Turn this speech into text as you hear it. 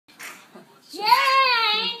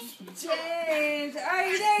James, are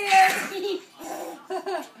you there yet?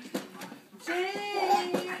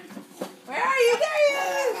 James, where are you there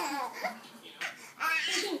yet?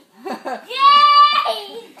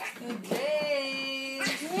 James,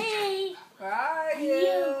 where are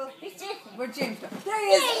you? Where'd James go? There he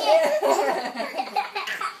is.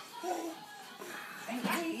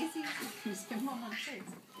 Hey, easy. Just give him on my face.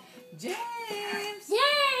 James,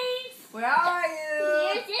 where are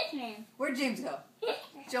you? Where'd James go?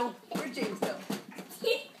 Joe, where'd James go?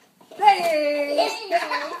 There he is.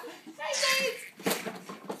 Hi, James.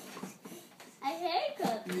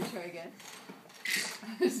 Let me try again.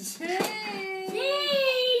 James,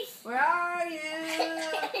 where are you?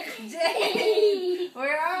 James,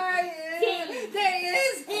 where are you? There he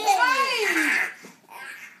is. Hi.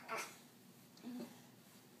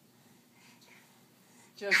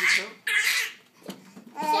 Joe, you cool?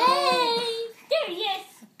 There he is.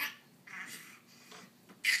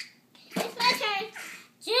 It's my turn.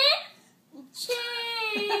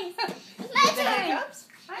 James. It's my turn. Hiccups?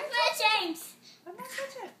 It's my turn. I'm not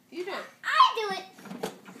touching it. You do it. I do it.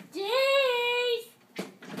 James.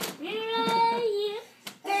 Where are you?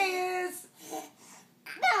 There he is. No.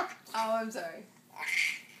 Oh, I'm sorry.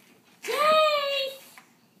 James.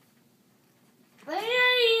 Where are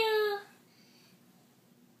you?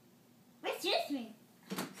 Where's Jasmine?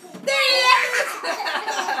 There he is.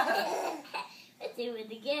 Let's do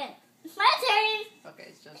it again. It's my turn. Okay,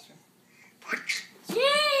 it's just true.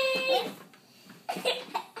 James.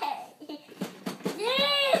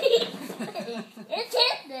 It's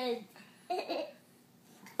his turn.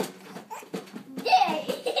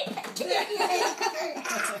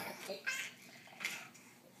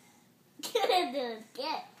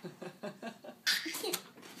 Get.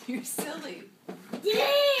 You're silly.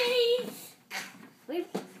 James. Where's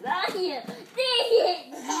you?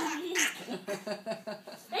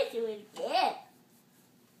 Let's do it again.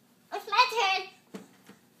 It's my turn.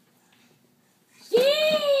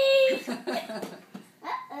 James.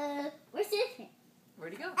 Where's this one?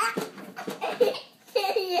 Where'd he go?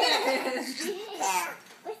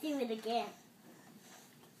 Let's do it again.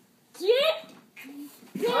 James.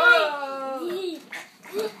 Whoa.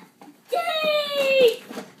 James.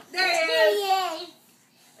 There he is.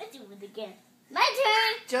 Let's do it again. My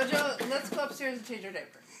turn. Jojo, let's go upstairs and change your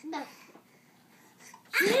diaper. No.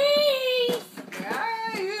 James. Where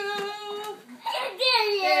are you? There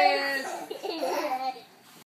he is.